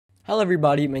Hello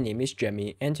everybody, my name is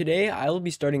Jemmy, and today I will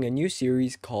be starting a new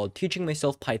series called Teaching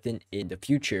Myself Python in the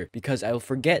Future, because I will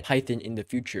forget Python in the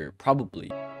future,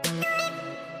 probably.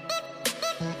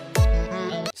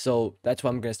 So that's why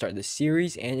I'm going to start this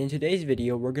series, and in today's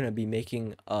video we're going to be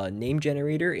making a name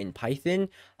generator in Python.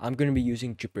 I'm going to be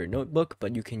using Jupyter Notebook,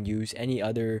 but you can use any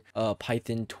other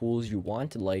Python tools you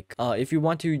want. Like if you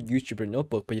want to use Jupyter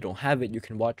Notebook but you don't have it, you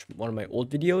can watch one of my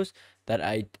old videos that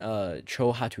I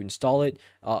show how to install it.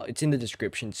 It's in the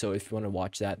description, so if you want to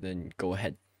watch that, then go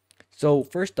ahead. So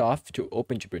first off, to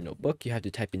open Jupyter Notebook, you have to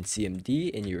type in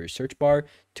CMD in your search bar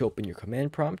to open your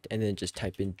command prompt, and then just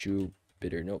type in Jupyter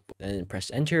Notebook and then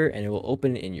press enter, and it will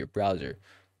open in your browser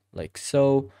like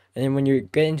so. And then when you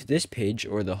get into this page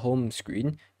or the home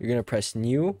screen, you're going to press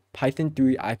new Python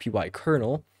 3 IPY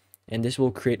kernel, and this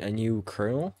will create a new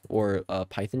kernel or a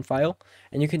Python file,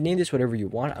 and you can name this whatever you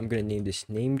want. I'm going to name this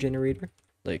name generator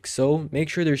like so. Make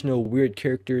sure there's no weird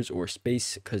characters or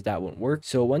space because that won't work.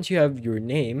 So once you have your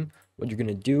name, what you're going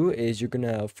to do is you're going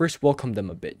to first welcome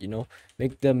them a bit,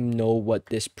 make them know what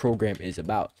this program is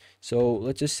about. So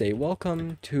let's just say,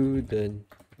 welcome to the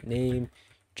name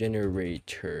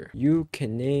generator.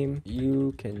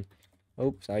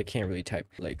 Oops, I can't really type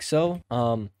like so.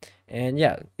 And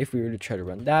yeah, if we were to try to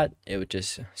run that, it would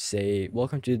just say,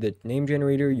 welcome to the name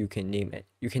generator. You can name it.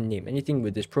 You can name anything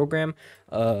with this program.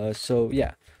 So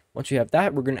yeah, once we have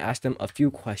that, we're going to ask them a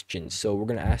few questions. So we're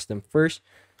going to ask them first,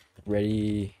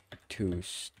 ready to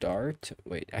start.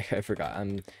 Wait, I forgot.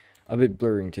 I'm a bit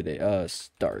blurring today.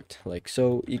 Start like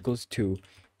so equals to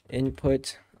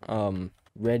input,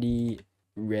 ready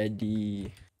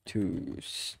to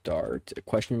start, a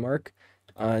question mark,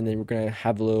 and then we're gonna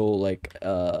have a little like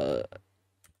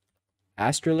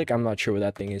asterisk. I'm not sure what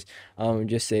that thing is.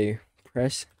 Just say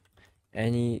press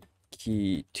any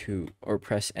key to, or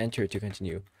press enter to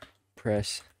continue.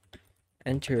 Press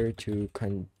enter to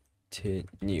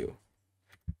continue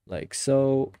like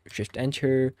so. Shift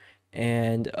enter,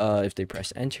 and if they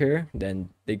press enter, then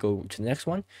they go to the next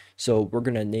one. So we're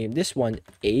gonna name this one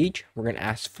age. We're gonna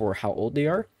ask for how old they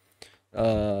are.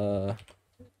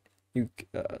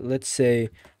 Let's say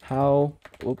how,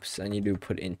 oops, I need to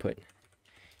put input,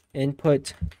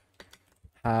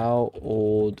 how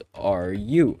old are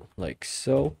you, like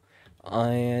so.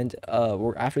 And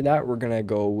after that we're gonna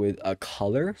go with a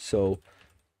color. So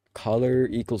color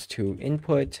equals to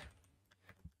input,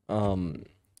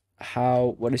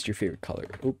 what is your favorite color?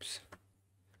 Oops,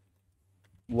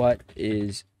 what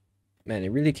is, man, I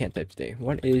really can't type today.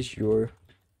 What is your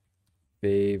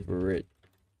favorite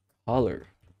color?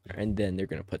 And then they're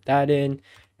going to put that in,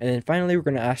 and then finally we're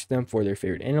going to ask them for their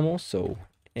favorite animal. So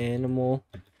animal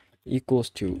equals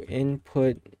to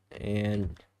input,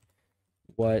 and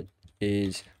what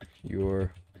is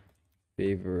your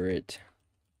favorite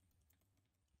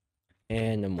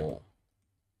animal,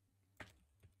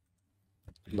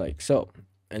 like so.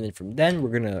 And then from then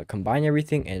we're going to combine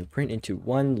everything and print into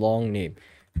one long name.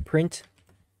 Print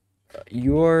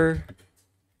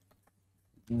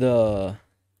the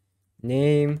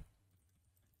name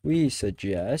we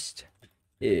suggest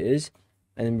is,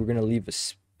 and then we're gonna leave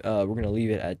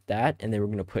it at that, and then we're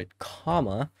gonna put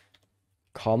comma.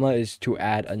 Comma is to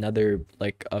add another,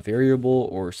 like a variable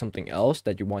or something else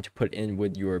that you want to put in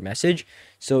with your message.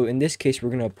 So in this case,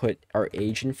 we're gonna put our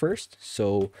age in first,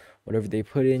 so whatever they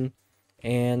put in,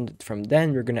 and from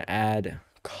then we're gonna add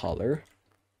color,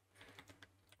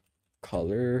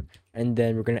 and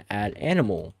then we're gonna add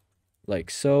animal,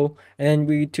 like so. And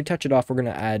then to touch it off, we're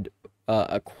gonna add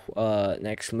an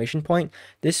exclamation point.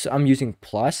 This I'm using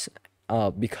plus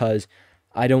because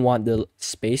I don't want the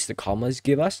space the commas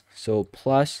give us. So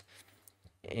plus,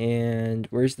 and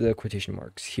where's the quotation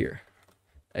marks? Here,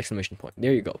 exclamation point.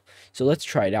 There you go. So let's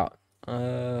try it out.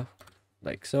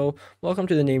 Like so. Welcome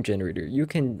to the name generator. You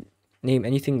can name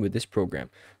anything with this program.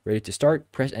 Ready to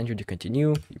start, press enter to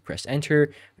continue. You press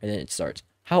enter, and then it starts.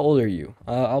 How old are you?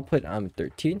 I'll put I'm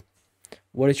 13.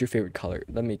 What is your favorite color?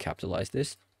 Let me capitalize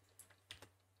this.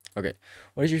 Okay,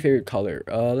 what is your favorite color?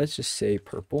 Let's just say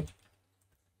purple.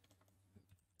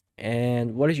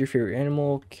 And what is your favorite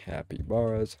animal?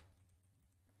 Capybaras,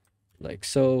 like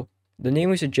so. The name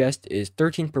we suggest is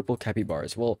 13 purple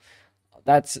capybaras. Well,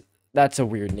 that's a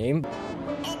weird name.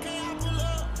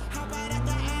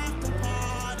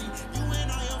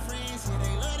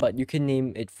 But you can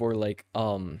name it for like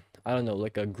I don't know,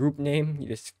 like a group name,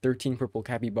 just 13 purple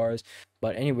capybaras.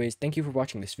 But anyways, thank you for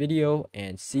watching this video,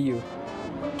 and see you.